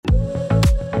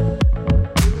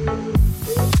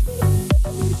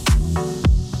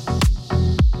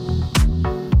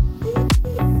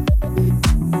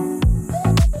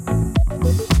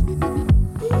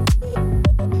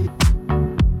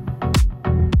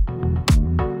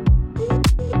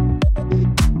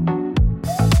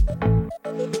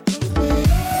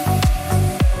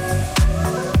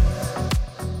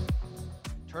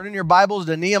in your Bibles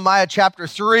to Nehemiah chapter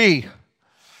 3.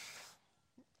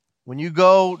 When you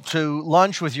go to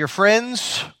lunch with your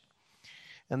friends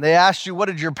and they ask you, what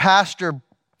did your pastor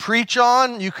preach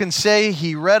on? You can say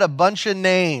he read a bunch of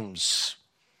names,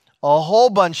 a whole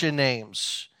bunch of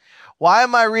names. Why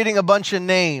am I reading a bunch of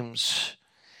names?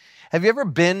 Have you ever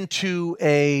been to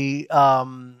a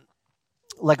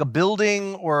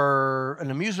building or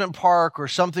an amusement park or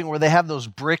something where they have those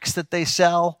bricks that they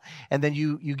sell, and then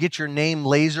you get your name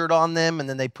lasered on them, and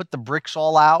then they put the bricks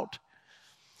all out?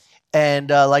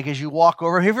 And as you walk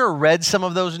over, have you ever read some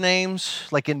of those names,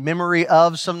 like in memory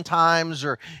of sometimes?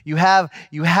 Or you have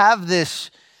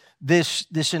this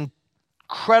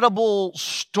incredible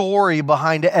story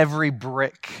behind every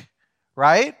brick,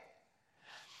 right?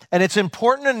 And it's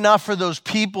important enough for those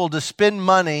people to spend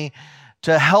money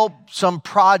to help some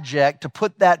project to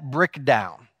put that brick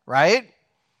down, right?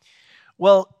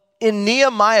 Well, in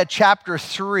Nehemiah chapter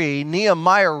 3,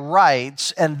 Nehemiah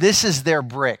writes, and this is their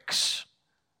bricks.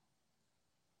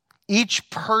 Each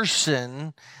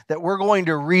person that we're going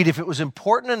to read, if it was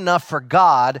important enough for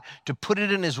God to put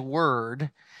it in His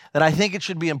Word, then I think it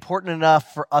should be important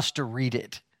enough for us to read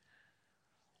it.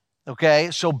 Okay?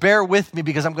 So bear with me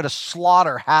because I'm going to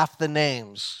slaughter half the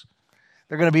names.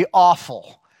 They're going to be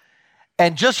awful.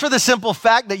 And just for the simple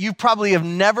fact that you probably have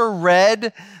never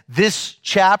read this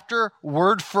chapter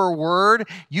word for word,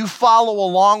 you follow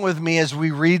along with me as we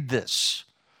read this.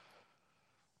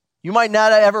 You might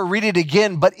not ever read it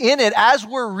again, but in it, as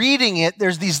we're reading it,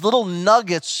 there's these little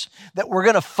nuggets that we're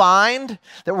going to find,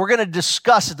 that we're going to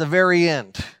discuss at the very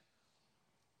end.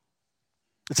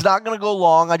 It's not going to go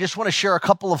long. I just want to share a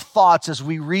couple of thoughts as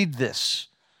we read this.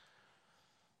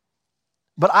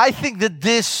 But I think that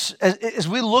this, as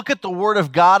we look at the Word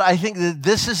of God, I think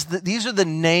that these are the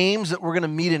names that we're going to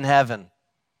meet in heaven,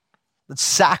 that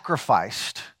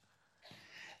sacrificed,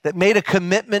 that made a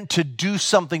commitment to do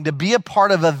something, to be a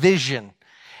part of a vision,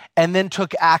 and then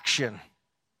took action.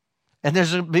 And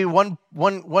there's going to be one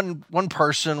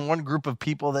person, one group of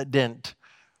people that didn't.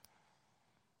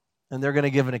 And they're going to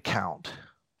give an account.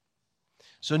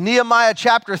 So Nehemiah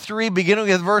chapter 3, beginning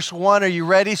with verse 1. Are you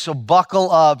ready? So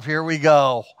buckle up. Here we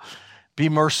go. Be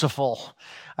merciful.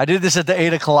 I did this at the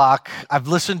 8 o'clock. I've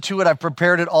listened to it. I've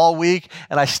prepared it all week,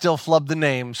 and I still flubbed the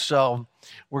names. So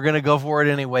we're going to go for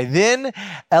it anyway. Then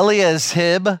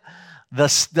Eliashib,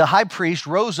 the high priest,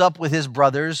 rose up with his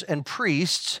brothers and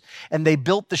priests, and they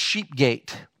built the sheep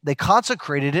gate. They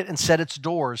consecrated it and set its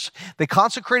doors. They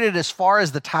consecrated it as far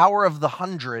as the Tower of the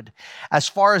 100, as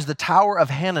far as the Tower of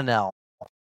Hananel.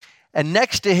 And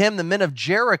next to him, the men of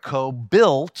Jericho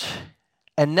built,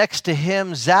 and next to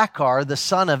him, Zachar, the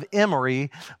son of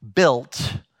Imri,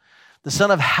 built. The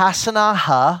son of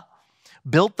Hasanah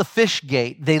built the fish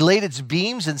gate. They laid its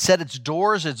beams and set its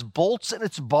doors, its bolts, and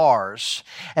its bars.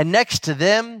 And next to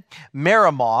them,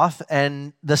 Meremoth,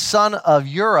 and the son of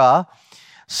Uriah,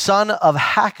 son of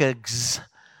Hakkaz,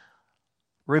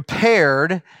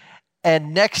 repaired.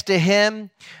 And next to him,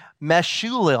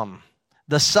 Meshullam,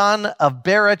 the son of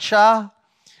Berachah,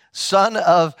 son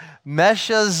of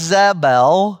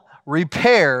Meshezabel,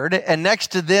 repaired. And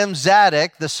next to them,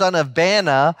 Zadok, the son of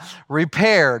Bana,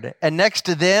 repaired. And next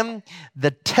to them,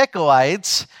 the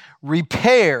Tekoites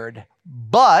repaired.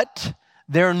 But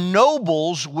their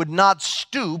nobles would not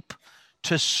stoop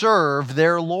to serve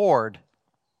their Lord.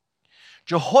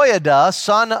 Jehoiada,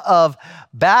 son of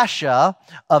Basha,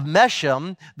 of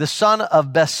Meshem, the son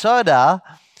of Besoda,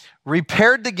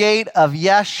 repaired the gate of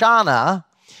Yashana.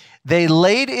 They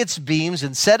laid its beams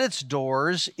and set its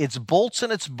doors, its bolts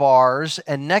and its bars,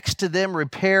 and next to them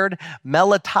repaired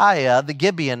Melatiah the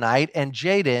Gibeonite and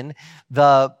Jadon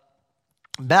the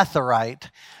Betharite.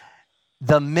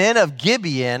 The men of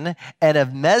Gibeon and of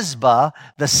Mezbah,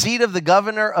 the seat of the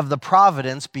governor of the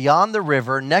province beyond the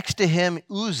river, next to him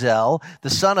Uzel, the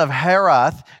son of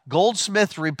Herath,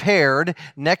 goldsmith repaired.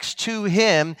 Next to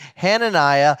him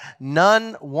Hananiah,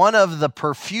 one of the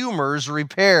perfumers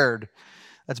repaired.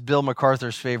 That's Bill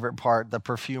MacArthur's favorite part, the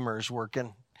perfumers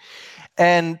working.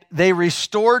 And they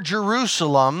restored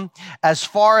Jerusalem as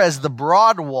far as the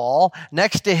broad wall.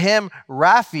 Next to him,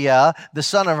 Raphiah, the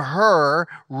son of Hur,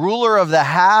 ruler of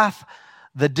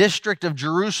the district of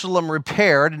Jerusalem,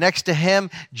 repaired. Next to him,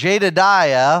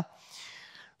 Jedidiah,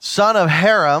 son of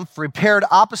Haram, repaired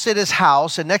opposite his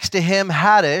house. And next to him,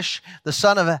 Haddish, the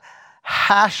son of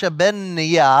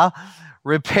Hashabniah,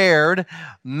 repaired.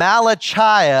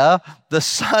 Malachiah, the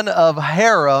son of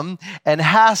Haram, and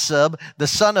Hasab, the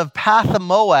son of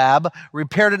Pathamoab,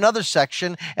 repaired another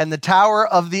section, and the Tower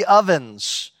of the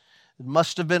Ovens. It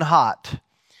must have been hot.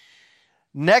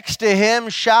 Next to him,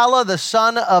 Shala, the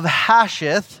son of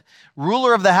Hashith,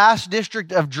 ruler of the half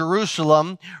district of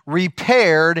Jerusalem,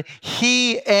 repaired,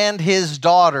 he and his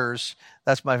daughters.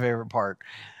 That's my favorite part.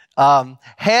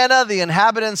 Hannah, the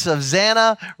inhabitants of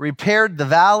Zana, repaired the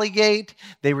valley gate.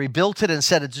 They rebuilt it and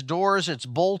set its doors, its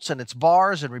bolts, and its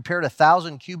bars, and repaired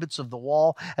 1,000 cubits of the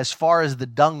wall as far as the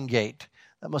dung gate.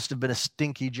 That must have been a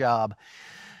stinky job.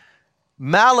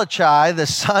 Malachi, the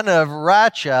son of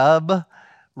Rachab,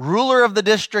 ruler of the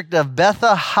district of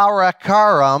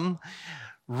Betha-Harakaram,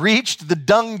 reached the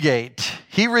dung gate.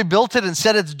 He rebuilt it and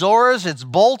set its doors, its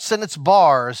bolts, and its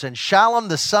bars. And Shallum,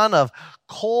 the son of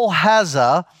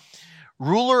Kolhazah,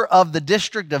 ruler of the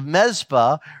district of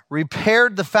Mezpah,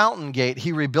 repaired the fountain gate.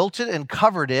 He rebuilt it and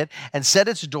covered it and set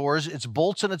its doors, its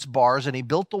bolts, and its bars. And he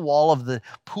built the wall of the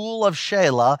pool of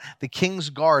Shelah, the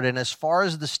king's garden, as far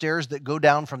as the stairs that go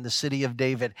down from the city of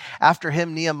David. After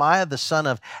him, Nehemiah, the son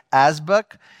of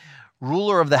Azbuk,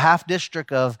 ruler of the half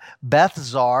district of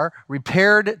Bethzar,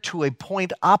 repaired to a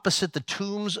point opposite the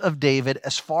tombs of David,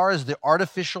 as far as the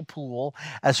artificial pool,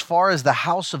 as far as the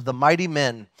house of the mighty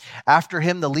men. After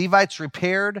him, the Levites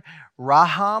repaired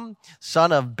Raham,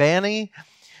 son of Bani.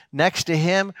 Next to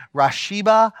him,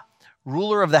 Rasheba,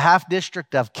 ruler of the half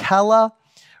district of Kela,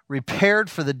 repaired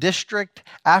for the district.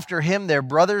 After him, their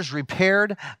brothers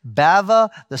repaired Bava,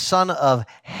 the son of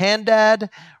Handad,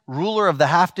 ruler of the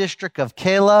half district of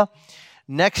Kela.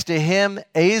 Next to him,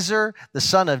 Azer, the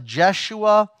son of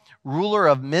Jeshua, ruler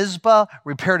of Mizpah,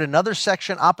 repaired another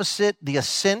section opposite the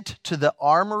ascent to the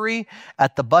armory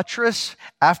at the buttress.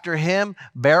 After him,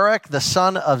 Barak, the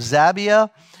son of Zabiah,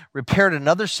 repaired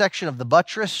another section of the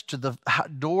buttress to the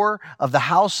door of the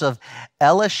house of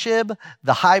Elishib,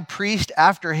 the high priest.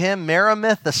 After him,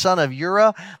 Meramith, the son of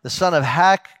Uriah, the son of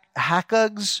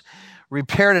Hakugs,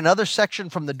 repaired another section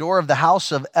from the door of the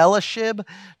house of Elishib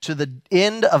to the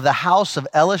end of the house of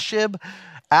Elishib.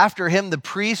 After him, the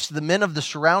priests, the men of the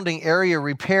surrounding area,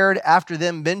 repaired. After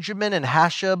them, Benjamin and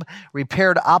Hashab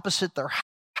repaired opposite their house.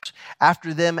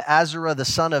 After them, Azarah, the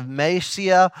son of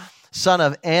Maaseiah, son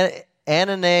of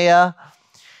Ananiah,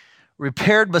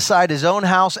 repaired beside his own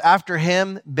house. After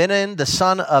him, Benin, the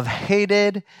son of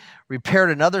Hadad, repaired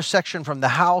another section from the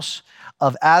house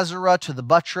of Azarah to the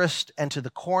buttress and to the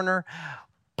corner.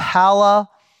 Pala,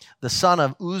 the son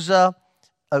of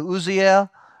Uzziah,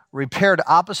 repaired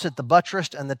opposite the buttress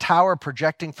and the tower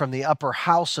projecting from the upper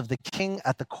house of the king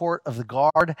at the court of the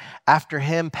guard. After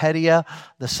him, Pediah,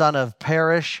 the son of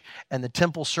Perish, and the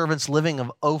temple servants living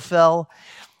of Ophel,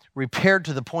 repaired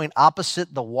to the point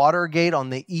opposite the water gate on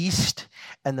the east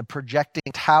and the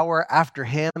projecting tower. After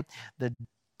him, the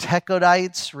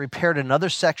Tekodites repaired another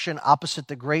section opposite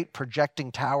the great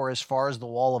projecting tower as far as the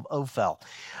wall of Ophel.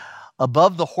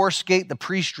 Above the horse gate, the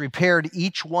priest repaired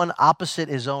each one opposite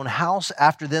his own house.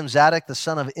 After them, Zadok, the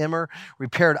son of Immer,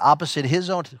 repaired opposite his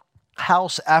own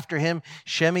house. After him,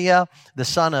 Shemaiah, the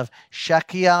son of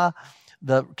Shekiah,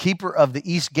 the keeper of the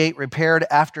east gate, repaired.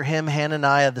 After him,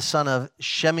 Hananiah, the son of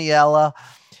Shemiela,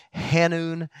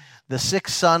 Hanun, the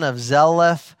sixth son of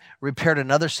Zeleph, repaired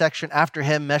another section. After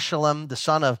him, Meshullam, the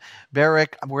son of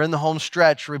Barak, we're in the home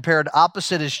stretch, repaired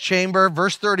opposite his chamber.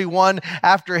 Verse 31,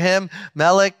 after him,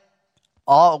 Melech,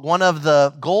 one of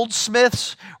the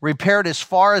goldsmiths, repaired as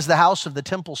far as the house of the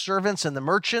temple servants and the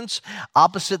merchants,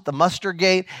 opposite the muster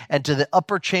gate, and to the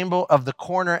upper chamber of the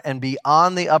corner, and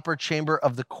beyond the upper chamber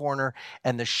of the corner,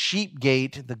 and the sheep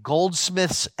gate, the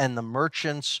goldsmiths and the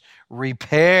merchants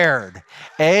repaired.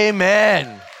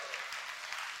 Amen.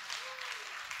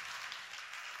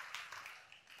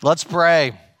 Let's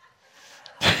pray.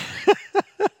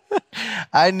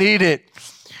 I need it.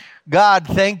 God,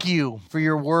 thank you for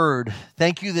your word.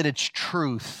 Thank you that it's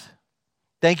truth.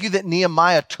 Thank you that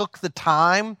Nehemiah took the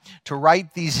time to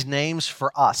write these names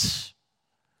for us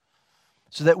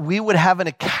so that we would have an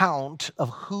account of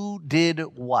who did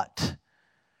what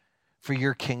for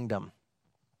your kingdom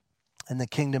and the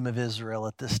kingdom of Israel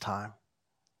at this time.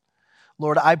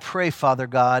 Lord, I pray, Father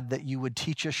God, that you would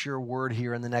teach us your word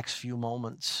here in the next few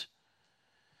moments.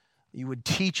 You would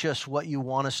teach us what you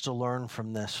want us to learn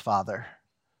from this, Father.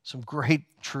 Some great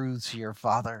truths here,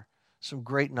 Father. Some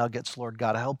great nuggets, Lord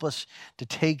God. Help us to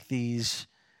take these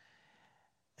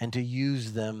and to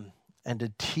use them and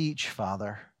to teach,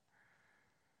 Father,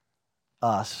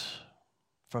 us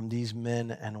from these men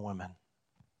and women.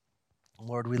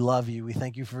 Lord, we love you. We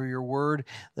thank you for your word,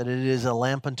 that it is a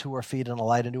lamp unto our feet and a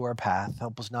light unto our path.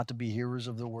 Help us not to be hearers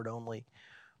of the word only,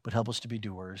 but help us to be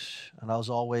doers. And as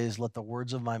always, let the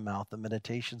words of my mouth, the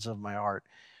meditations of my heart,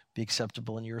 be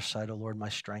acceptable in your sight, O Lord, my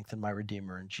strength and my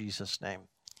Redeemer. In Jesus' name,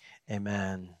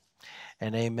 amen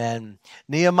and amen.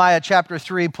 Nehemiah chapter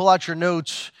 3, pull out your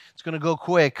notes. It's going to go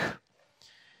quick.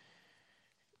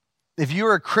 If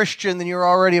you're a Christian, then you're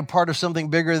already a part of something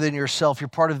bigger than yourself. You're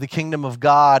part of the kingdom of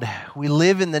God. We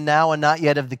live in the now and not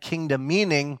yet of the kingdom,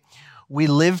 meaning we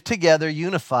live together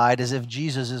unified as if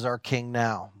Jesus is our king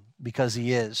now, because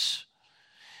he is.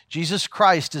 Jesus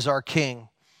Christ is our king.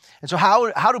 And so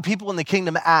how do people in the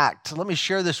kingdom act? Let me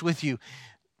share this with you.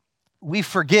 We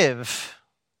forgive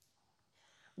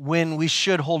when we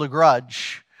should hold a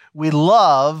grudge. We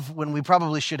love when we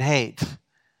probably should hate.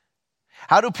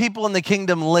 How do people in the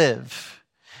kingdom live?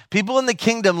 People in the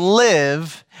kingdom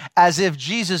live as if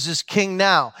Jesus is king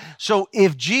now. So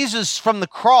if Jesus from the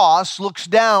cross looks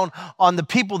down on the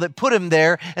people that put him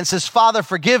there and says, Father,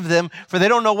 forgive them, for they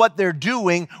don't know what they're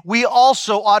doing, we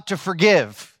also ought to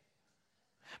forgive.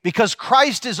 Because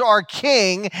Christ is our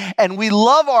king and we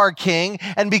love our king,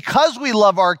 and because we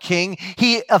love our king,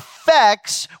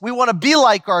 we want to be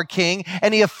like our king,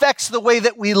 and he affects the way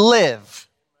that we live.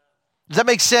 Does that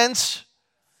make sense?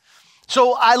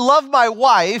 So I love my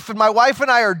wife, and my wife and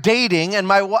I are dating, and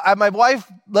my wife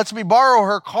lets me borrow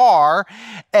her car,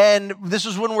 and this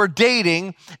is when we're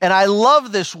dating, and I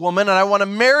love this woman, and I want to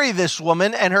marry this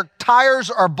woman, and her tires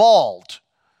are bald.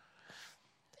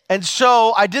 And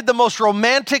so I did the most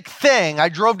romantic thing. I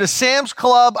drove to Sam's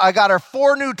Club, I got her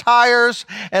 4 new tires,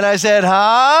 and I said,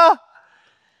 huh?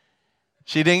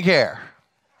 She didn't care.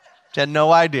 She had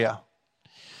no idea.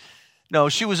 No,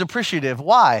 she was appreciative.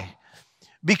 Why?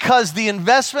 Because the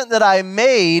investment that I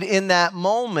made in that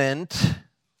moment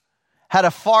had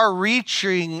a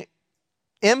far-reaching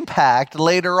impact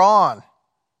later on.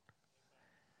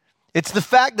 It's the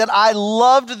fact that I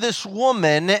loved this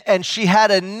woman and she had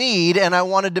a need and I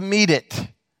wanted to meet it.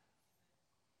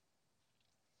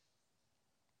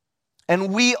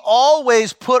 And we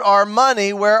always put our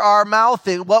money where our mouth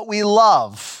is, what we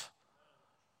love.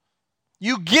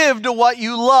 You give to what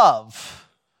you love.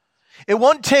 It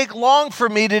won't take long for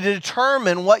me to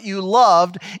determine what you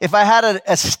loved if I had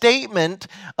a statement,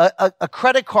 a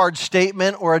credit card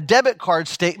statement or a debit card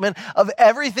statement of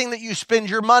everything that you spend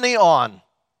your money on.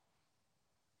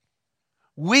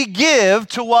 We give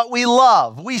to what we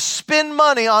love. We spend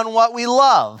money on what we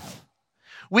love.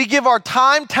 We give our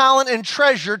time, talent, and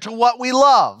treasure to what we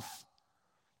love.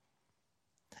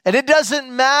 And it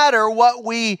doesn't matter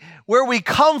where we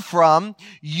come from,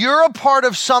 you're a part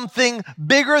of something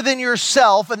bigger than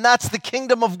yourself, and that's the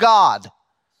kingdom of God.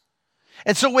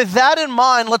 And so with that in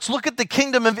mind, let's look at the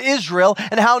kingdom of Israel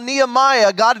and how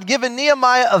God had given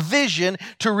Nehemiah a vision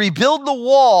to rebuild the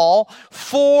wall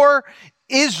for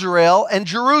Israel and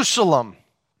Jerusalem.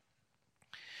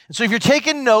 And so if you're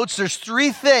taking notes, there's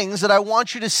 3 things that I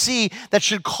want you to see that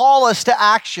should call us to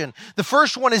action. The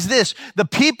first one is this: the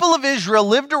people of Israel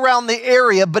lived around the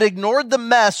area but ignored the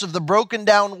mess of the broken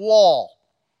down wall.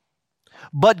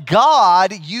 But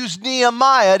God used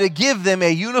Nehemiah to give them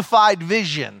a unified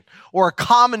vision or a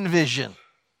common vision.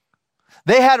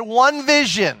 They had one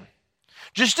vision.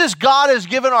 Just as God has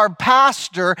given our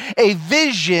pastor a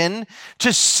vision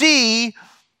to see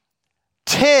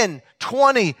 10,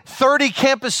 20, 30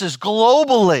 campuses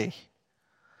globally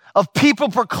of people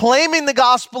proclaiming the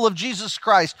gospel of Jesus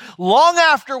Christ long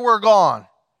after we're gone.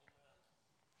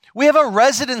 We have a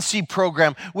residency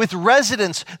program with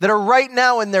residents that are right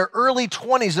now in their early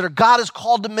 20s that God has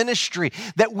called to ministry,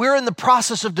 that we're in the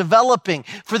process of developing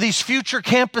for these future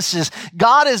campuses.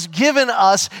 God has given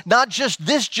us not just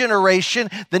this generation,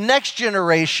 the next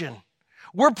generation.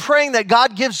 We're praying that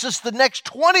God gives us the next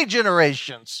 20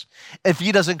 generations if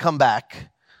he doesn't come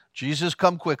back. Jesus,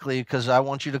 come quickly because I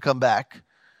want you to come back.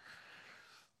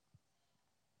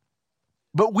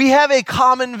 But we have a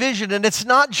common vision, and it's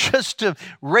not just to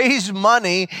raise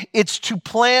money, it's to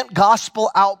plant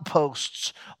gospel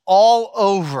outposts all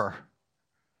over,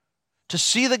 to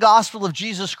see the gospel of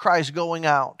Jesus Christ going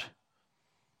out.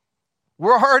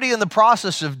 We're already in the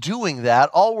process of doing that.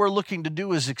 All we're looking to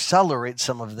do is accelerate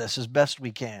some of this as best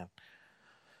we can.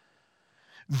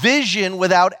 Vision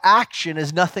without action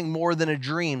is nothing more than a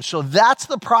dream. So that's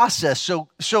the process.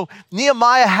 So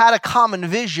Nehemiah had a common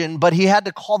vision, but he had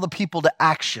to call the people to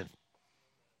action.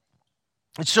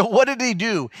 And so what did he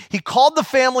do? He called the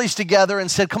families together and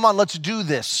said, come on, let's do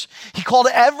this. He called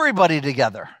everybody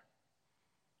together.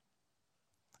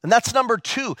 And that's number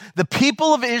 2. The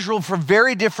people of Israel were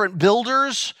very different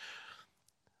builders.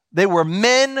 They were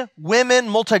men, women,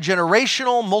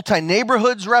 multi-generational,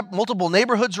 multiple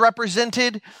neighborhoods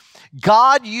represented.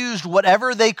 God used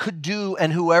whatever they could do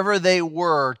and whoever they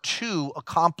were to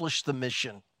accomplish the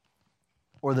mission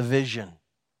or the vision.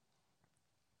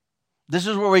 This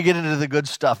is where we get into the good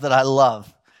stuff that I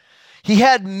love. He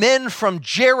had men from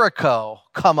Jericho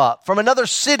come up, from another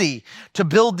city, to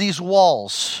build these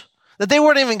walls that they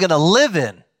weren't even going to live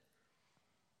in.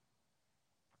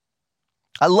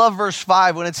 I love verse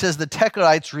 5 when it says the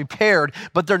Tekoites repaired,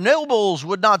 but their nobles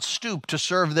would not stoop to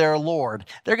serve their Lord.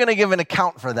 They're going to give an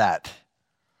account for that.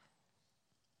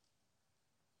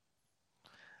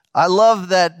 I love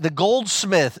that the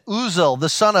goldsmith, Uzel, the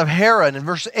son of Haran, in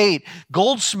verse 8,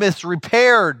 goldsmiths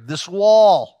repaired this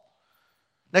wall.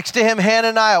 Next to him,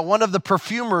 Hananiah, one of the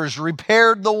perfumers,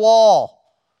 repaired the wall.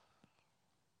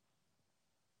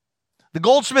 The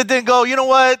goldsmith didn't go, you know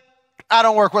what? I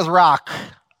don't work with rock.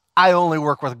 I only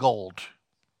work with gold.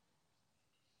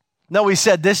 No, he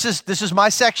said, this is my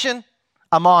section.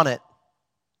 I'm on it.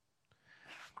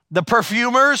 The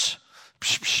perfumers,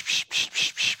 psh, psh, psh, psh,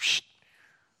 psh, psh, psh.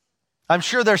 I'm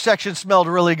sure their section smelled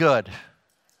really good.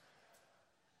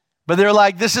 But they're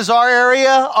like, this is our area.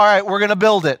 All right, we're going to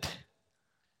build it.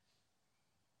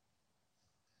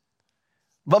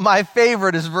 But my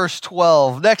favorite is verse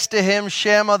 12. Next to him,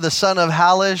 Shammah, the son of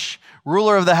Halish,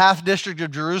 ruler of the half district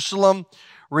of Jerusalem,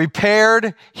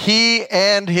 repaired, he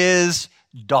and his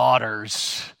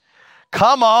daughters.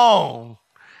 Come on.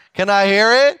 Can I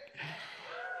hear it?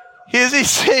 Here's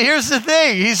the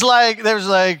thing. He's like,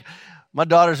 my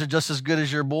daughters are just as good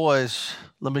as your boys.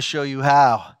 Let me show you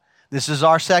how. This is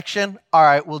our section. All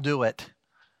right, we'll do it.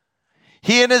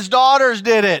 He and his daughters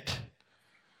did it.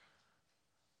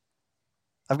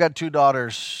 I've got 2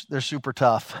 daughters. They're super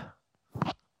tough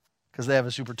because they have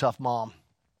a super tough mom.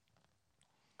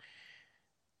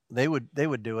 They would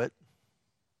do it.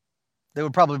 They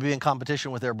would probably be in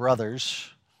competition with their brothers.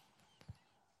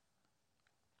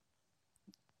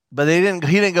 But he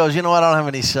didn't go, you know what, I don't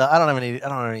have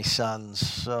any sons,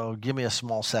 so give me a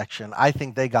small section. I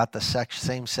think they got the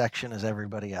same section as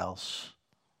everybody else.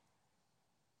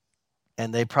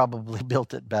 And they probably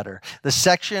built it better. The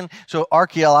section, so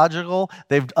archaeological,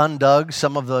 they've undug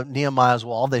some of the Nehemiah's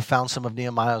wall. They found some of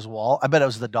Nehemiah's wall. I bet it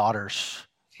was the daughter's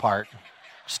part.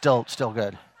 Still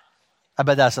good. I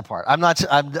bet that's the part.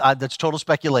 That's total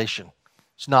speculation.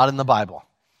 It's not in the Bible.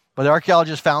 But the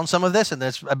archaeologists found some of this, and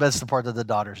I bet it's the part that the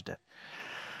daughters did.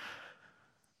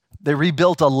 They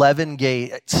rebuilt 10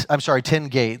 gates. 10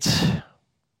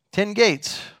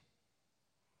 gates.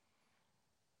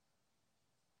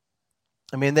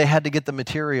 I mean, they had to get the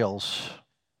materials.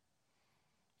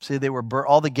 See,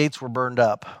 all the gates were burned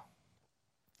up.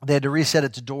 They had to reset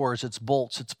its doors, its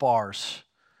bolts, its bars.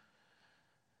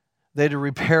 They had to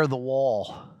repair the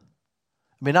wall.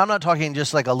 I mean, I'm not talking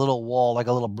just like a little wall, like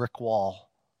a little brick wall.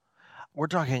 We're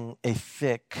talking a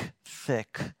thick,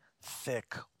 thick,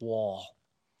 thick wall.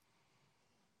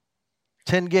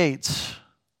 10 gates.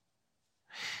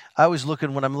 I was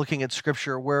looking, when I'm looking at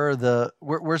Scripture, where's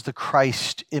the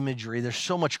Christ imagery? There's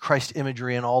so much Christ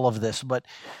imagery in all of this, but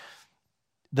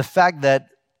the fact that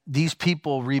these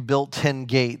people rebuilt 10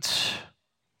 gates,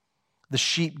 the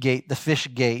sheep gate, the fish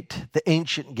gate, the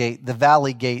ancient gate, the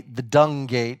valley gate, the dung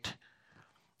gate.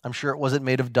 I'm sure it wasn't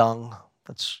made of dung.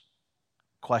 That's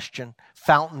question.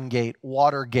 Fountain gate,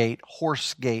 water gate,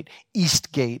 horse gate,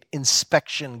 east gate,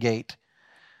 inspection gate.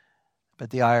 But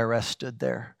the IRS stood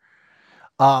there.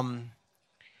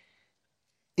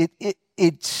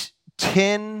 It's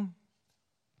 10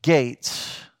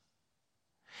 gates.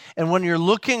 And when you're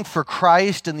looking for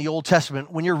Christ in the Old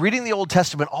Testament, when you're reading the Old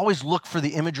Testament, always look for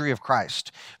the imagery of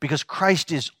Christ, because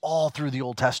Christ is all through the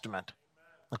Old Testament.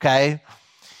 Okay?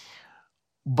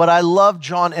 But I love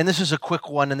John, and this is a quick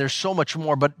one, and there's so much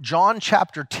more, but John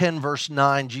chapter 10, verse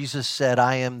 9, Jesus said,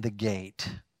 I am the gate.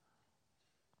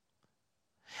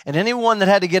 And anyone that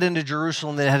had to get into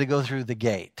Jerusalem, they had to go through the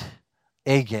gate,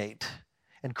 a gate.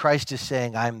 And Christ is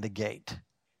saying, I'm the gate.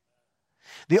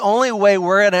 The only way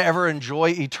we're going to ever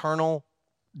enjoy eternal,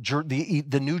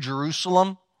 the New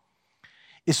Jerusalem,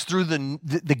 is through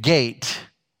the gate,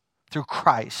 through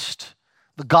Christ,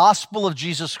 the gospel of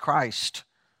Jesus Christ.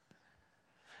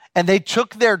 And they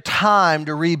took their time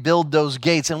to rebuild those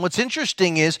gates. And what's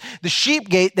interesting is the sheep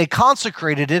gate, they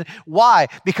consecrated it. Why?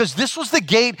 Because this was the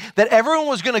gate that everyone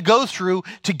was going to go through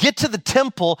to get to the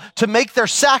temple to make their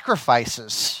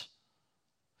sacrifices.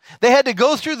 They had to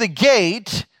go through the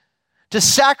gate to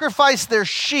sacrifice their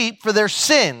sheep for their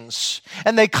sins.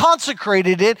 And they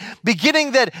consecrated it,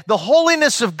 beginning that the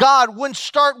holiness of God wouldn't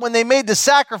start when they made the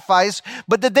sacrifice,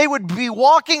 but that they would be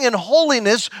walking in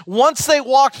holiness once they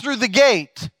walked through the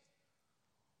gate.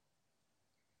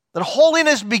 That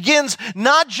holiness begins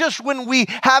not just when we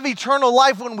have eternal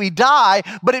life when we die,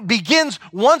 but it begins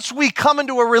once we come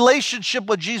into a relationship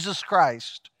with Jesus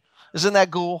Christ. Isn't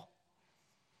that cool?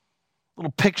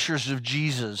 Little pictures of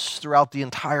Jesus throughout the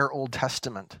entire Old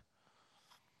Testament.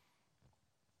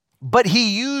 But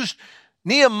he used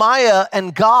Nehemiah,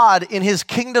 and God in his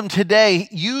kingdom today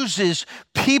uses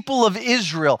people of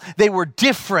Israel. They were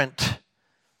different.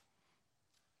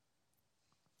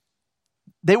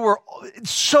 They were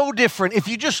so different. If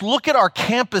you just look at our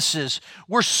campuses,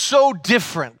 we're so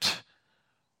different.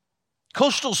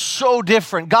 Coastal's so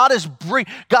different. God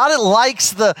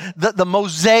likes the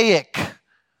mosaic.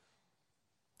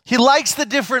 He likes the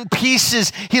different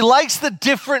pieces. He likes the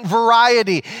different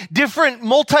variety, different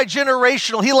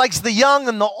multi-generational. He likes the young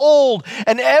and the old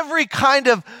and every kind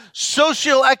of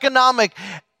socioeconomic,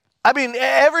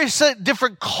 every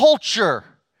different culture.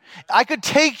 I could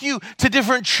take you to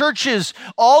different churches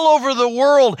all over the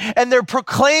world, and they're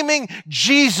proclaiming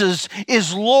Jesus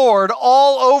is Lord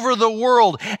all over the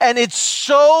world. And it's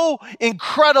so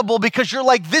incredible because you're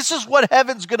like, this is what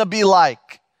heaven's going to be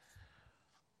like.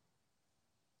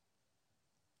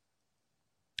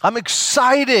 I'm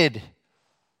excited.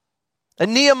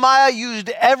 And Nehemiah used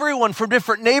everyone from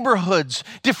different neighborhoods,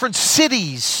 different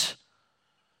cities.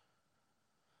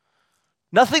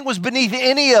 Nothing was beneath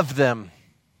any of them,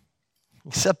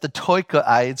 except the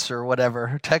Toikoites or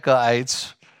whatever,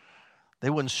 Tekoites.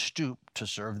 They wouldn't stoop to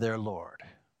serve their Lord.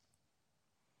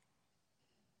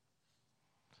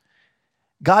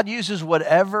 God uses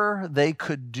whatever they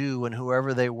could do and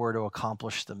whoever they were to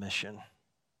accomplish the mission.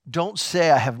 Don't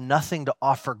say, I have nothing to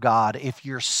offer God. If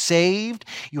you're saved,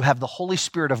 you have the Holy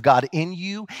Spirit of God in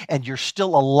you, and you're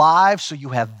still alive, so you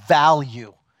have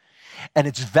value. And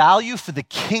it's value for the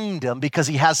kingdom because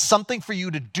he has something for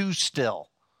you to do still.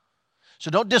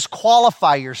 So don't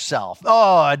disqualify yourself.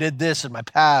 Oh, I did this in my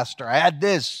past, or I had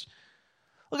this.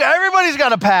 Look, everybody's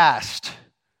got a past.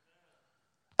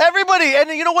 Everybody, and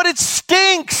you know what? It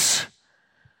stinks.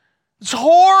 It's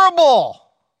horrible.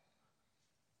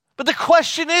 But the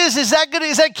question is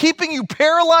that keeping you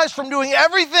paralyzed from doing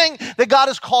everything that God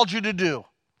has called you to do?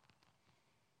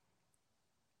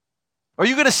 Or are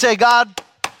you going to say, God,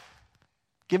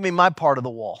 give me my part of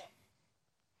the wall?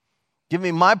 Give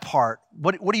me my part.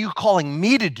 What are you calling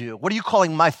me to do? What are you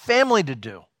calling my family to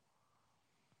do?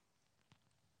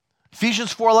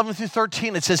 Ephesians 4:11 through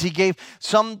 13, it says he gave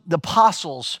some, the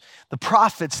apostles, the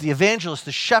prophets, the evangelists,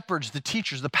 the shepherds, the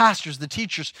teachers, the pastors, the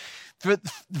teachers,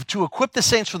 to equip the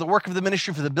saints for the work of the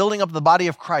ministry, for the building up of the body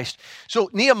of Christ. So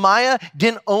Nehemiah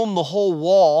didn't own the whole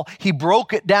wall. He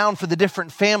broke it down for the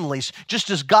different families, just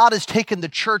as God has taken the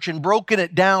church and broken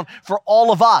it down for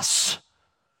all of us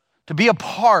to be a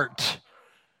part.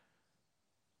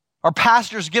 Our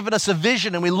pastor's given us a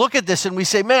vision, and we look at this and we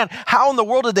say, man, how in the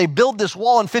world did they build this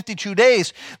wall in 52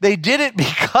 days? They did it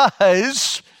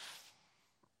because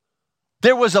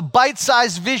there was a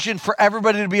bite-sized vision for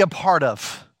everybody to be a part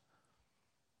of.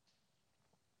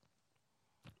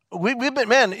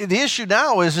 The issue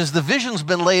now is the vision's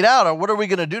been laid out, or what are we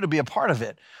going to do to be a part of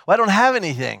it? Well, I don't have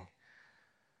anything.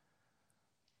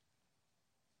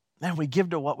 Man, we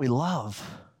give to what we love.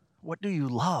 What do you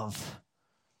love?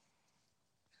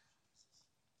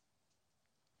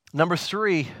 Number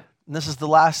 3, and this is the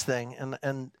last thing,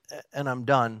 and I'm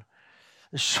done.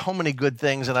 There's so many good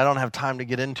things, and I don't have time to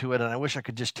get into it, and I wish I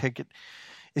could just take it,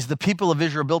 is the people of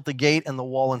Israel built the gate and the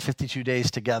wall in 52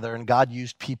 days together, and God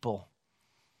used people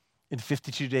in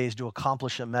 52 days to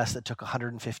accomplish a mess that took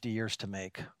 150 years to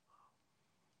make.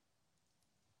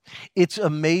 It's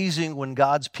amazing when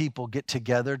God's people get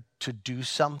together to do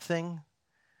something.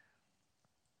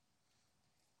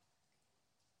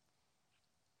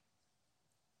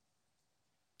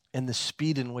 And the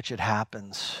speed in which it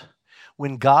happens.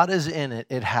 When God is in it,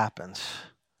 it happens.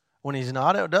 When he's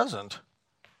not, it doesn't.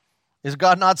 Is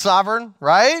God not sovereign,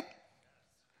 right?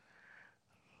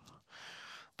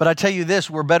 But I tell you this,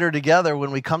 we're better together.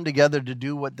 When we come together to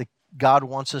do what God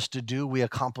wants us to do, we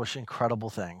accomplish incredible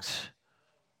things.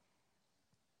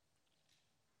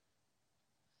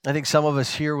 I think some of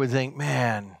us here would think,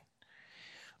 man,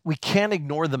 we can't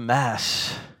ignore the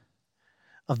mess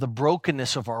of the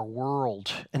brokenness of our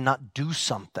world and not do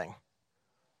something.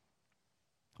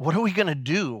 What are we going to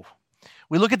do?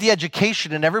 We look at the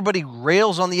education and everybody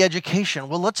rails on the education.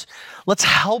 Well, let's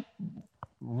help.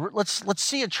 Let's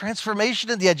see a transformation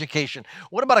in the education.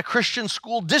 What about a Christian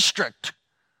school district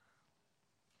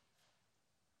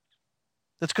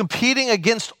that's competing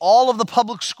against all of the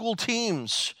public school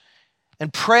teams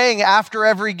and praying after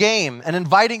every game and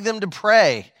inviting them to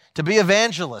pray, to be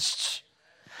evangelists?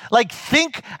 Like,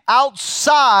 think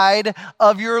outside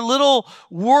of your little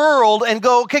world and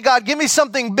go, okay, God, give me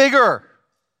something bigger.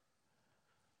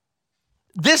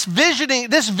 This vision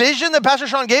that Pastor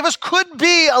Sean gave us could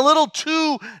be a little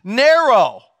too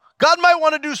narrow. God might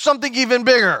want to do something even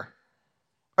bigger.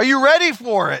 Are you ready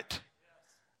for it?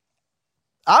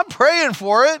 I'm praying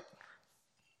for it.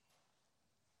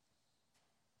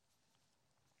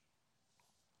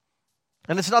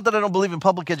 And it's not that I don't believe in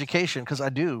public education, because I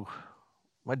do.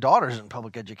 My daughter's in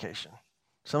public education.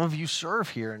 Some of you serve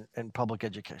here in public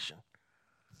education.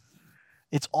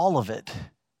 It's all of it.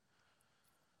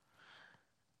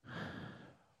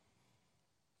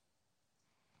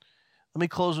 Let me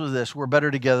close with this. We're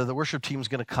better together. The worship team's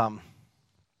going to come.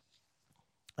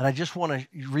 And I just want to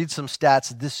read some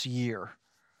stats this year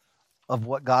of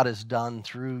what God has done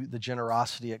through the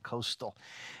generosity at Coastal.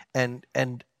 And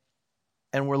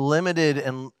we're limited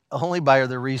and only by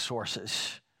the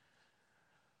resources.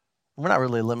 We're not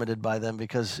really limited by them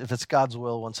because if it's God's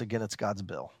will, once again, it's God's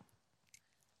bill.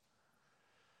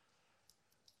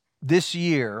 This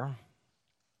year,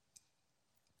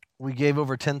 we gave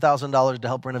over $10,000 to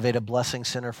help renovate a blessing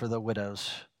center for the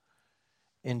widows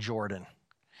in Jordan.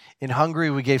 In Hungary,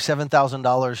 we gave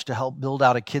 $7,000 to help build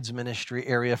out a kids ministry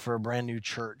area for a brand new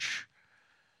church.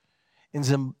 In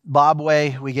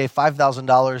Zimbabwe, we gave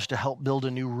 $5,000 to help build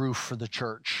a new roof for the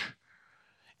church.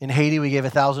 In Haiti, we gave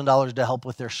 $1,000 to help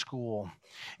with their school.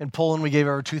 In Poland, we gave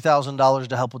over $2,000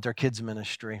 to help with their kids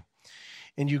ministry.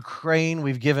 In Ukraine,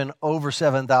 we've given over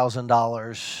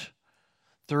 $7,000.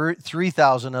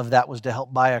 3,000 of that was to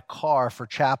help buy a car for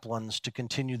chaplains to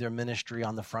continue their ministry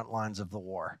on the front lines of the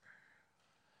war.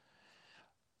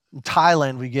 In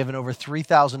Thailand, we've given over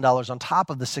 $3,000 on top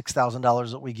of the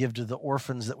 $6,000 that we give to the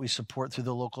orphans that we support through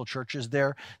the local churches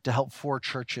there to help 4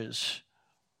 churches.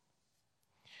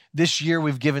 This year,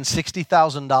 we've given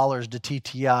 $60,000 to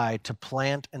TTI to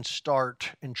plant and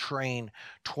start and train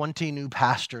 20 new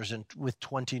pastors with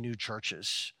 20 new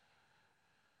churches.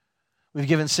 We've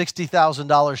given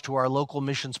 $60,000 to our local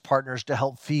missions partners to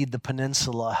help feed the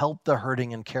peninsula, help the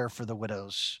hurting, and care for the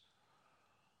widows.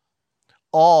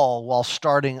 All while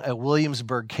starting a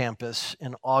Williamsburg campus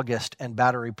in August and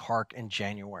Battery Park in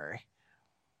January.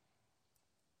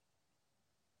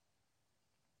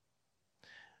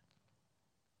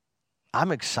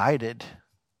 I'm excited.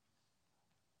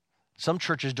 Some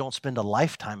churches don't spend a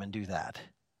lifetime and do that.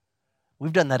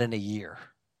 We've done that in a year.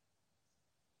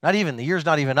 The year's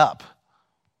not even up.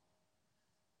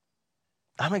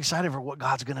 I'm excited for what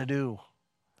God's going to do.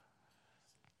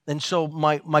 And so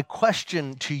my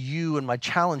question to you and my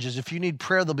challenge is if you need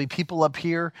prayer, there'll be people up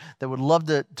here that would love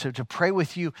to pray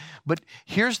with you. But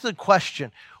here's the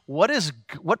question.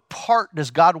 What part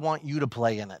does God want you to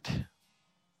play in it?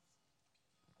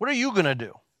 What are you going to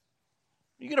do?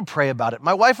 You're going to pray about it.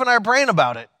 My wife and I are praying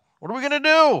about it. What are we going to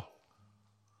do?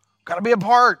 Got to be a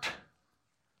part.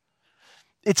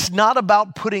 It's not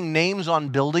about putting names on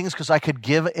buildings because I could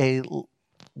give a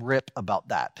rip about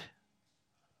that.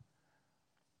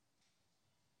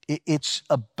 It's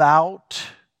about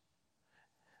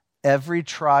every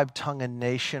tribe, tongue, and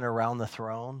nation around the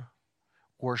throne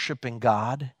worshiping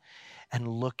God and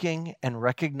looking and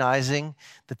recognizing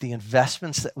that the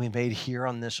investments that we made here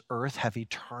on this earth have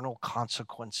eternal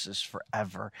consequences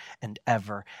forever and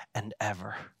ever and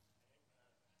ever.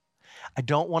 I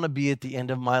don't want to be at the end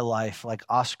of my life like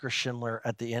Oscar Schindler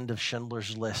at the end of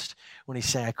Schindler's List when he's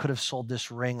saying, I could have sold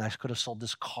this ring, I could have sold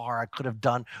this car, I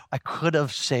could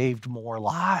have saved more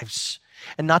lives.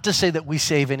 And not to say that we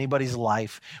save anybody's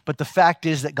life, but the fact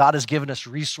is that God has given us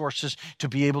resources to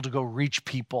be able to go reach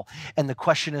people. And the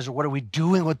question is, what are we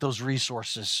doing with those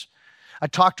resources? I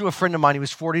talked to a friend of mine, he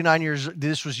was 49 years,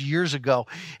 this was years ago,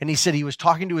 and he said he was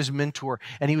talking to his mentor,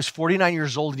 and he was 49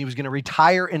 years old, and he was going to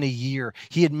retire in a year.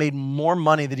 He had made more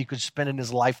money than he could spend in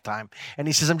his lifetime. And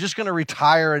he says, I'm just going to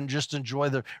retire and just enjoy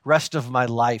the rest of my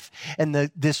life. And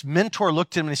this mentor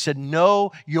looked at him and he said,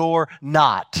 no, you're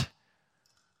not.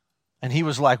 And he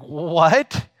was like,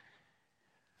 what?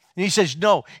 And he says,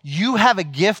 no, you have a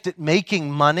gift at making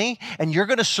money, and you're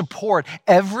going to support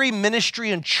every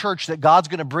ministry and church that God's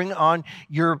going to bring on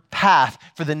your path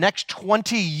for the next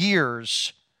 20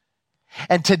 years.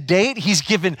 And to date, he's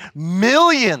given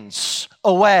millions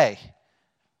away.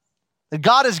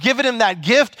 God has given him that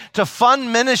gift to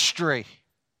fund ministry.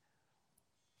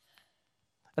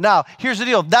 Now, here's the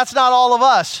deal. That's not all of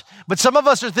us. But some of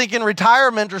us are thinking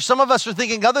retirement, or some of us are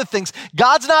thinking other things.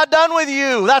 God's not done with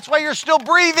you. That's why you're still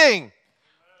breathing.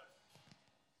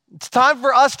 It's time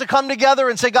for us to come together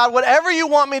and say, God, whatever you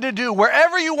want me to do,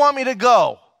 wherever you want me to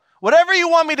go, whatever you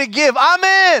want me to give, I'm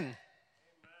in.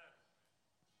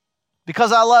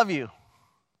 Because I love you.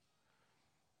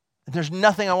 And there's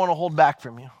nothing I want to hold back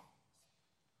from you.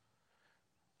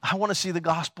 I want to see the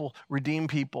gospel redeem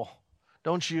people.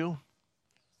 Don't you?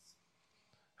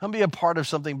 Come be a part of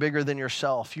something bigger than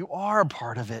yourself. You are a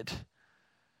part of it.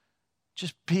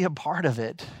 Just be a part of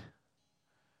it.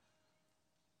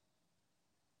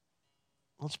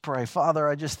 Let's pray. Father,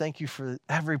 I just thank you for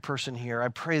every person here. I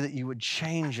pray that you would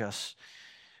change us.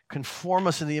 Conform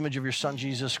us in the image of your Son,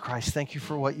 Jesus Christ. Thank you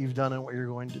for what you've done and what you're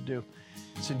going to do.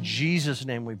 It's in Jesus'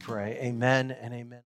 name we pray. Amen and amen.